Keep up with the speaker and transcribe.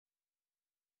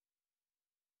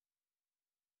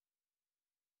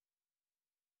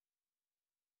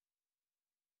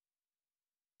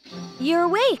You're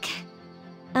awake.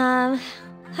 How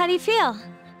do you feel?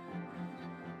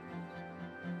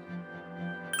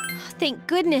 Thank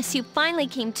goodness you finally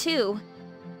came to.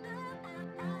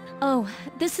 Oh,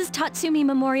 this is Tatsumi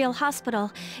Memorial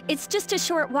Hospital. It's just a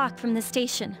short walk from the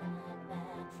station.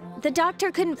 The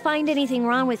doctor couldn't find anything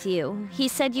wrong with you. He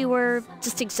said you were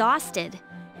just exhausted.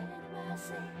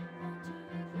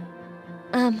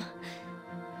 I'm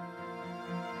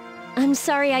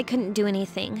sorry I couldn't do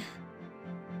anything.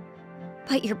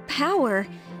 But your power,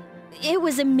 it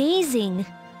was amazing.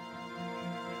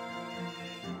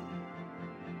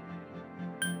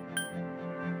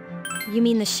 You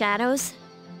mean the shadows?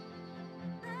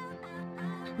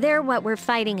 They're what we're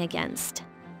fighting against.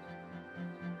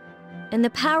 And the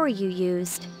power you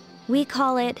used, we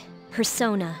call it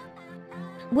Persona.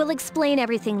 We'll explain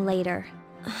everything later.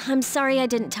 I'm sorry I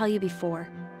didn't tell you before.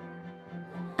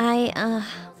 I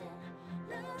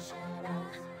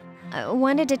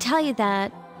wanted to tell you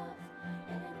that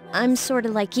I'm sorta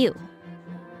like you.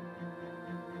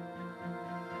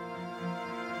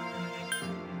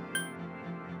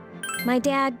 My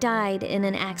dad died in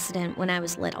an accident when I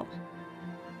was little.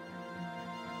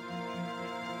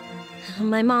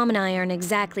 My mom and I aren't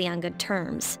exactly on good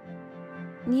terms.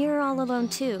 You're all alone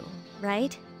too,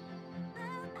 right?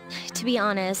 To be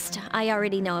honest, I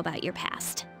already know about your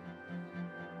past.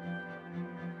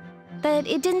 But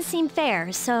it didn't seem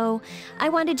fair, so I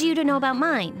wanted you to know about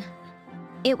mine.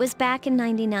 It was back in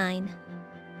 '99.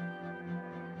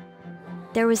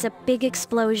 There was a big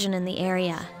explosion in the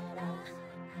area.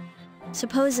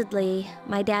 Supposedly,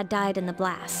 my dad died in the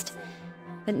blast.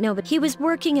 But no, he was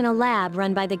working in a lab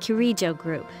run by the Kirijo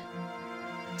group.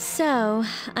 So,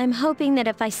 I'm hoping that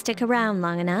if I stick around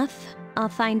long enough, I'll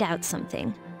find out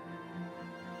something.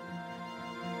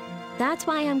 That's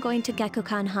why I'm going to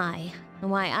Gekkoukan High,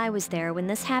 and why I was there when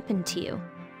this happened to you.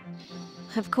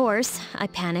 Of course, I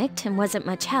panicked and wasn't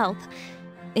much help.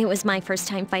 It was my first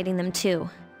time fighting them too.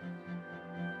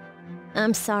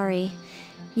 I'm sorry.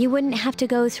 You wouldn't have to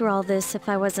go through all this if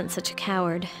I wasn't such a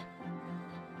coward.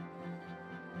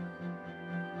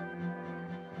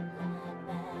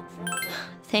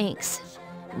 Thanks,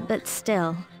 but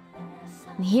still.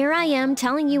 Here I am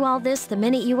telling you all this the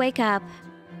minute you wake up.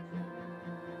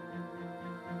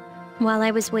 While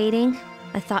I was waiting,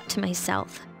 I thought to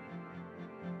myself,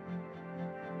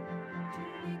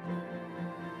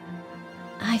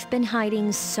 I've been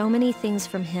hiding so many things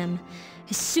from him.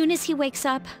 As soon as he wakes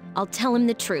up, I'll tell him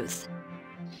the truth.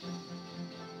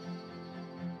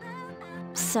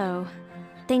 So,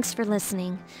 thanks for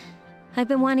listening. I've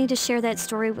been wanting to share that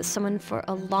story with someone for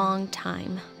a long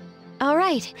time. All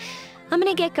right, I'm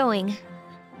gonna get going.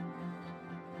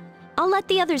 I'll let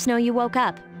the others know you woke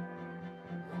up.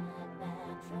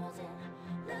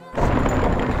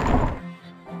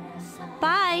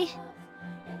 Bye!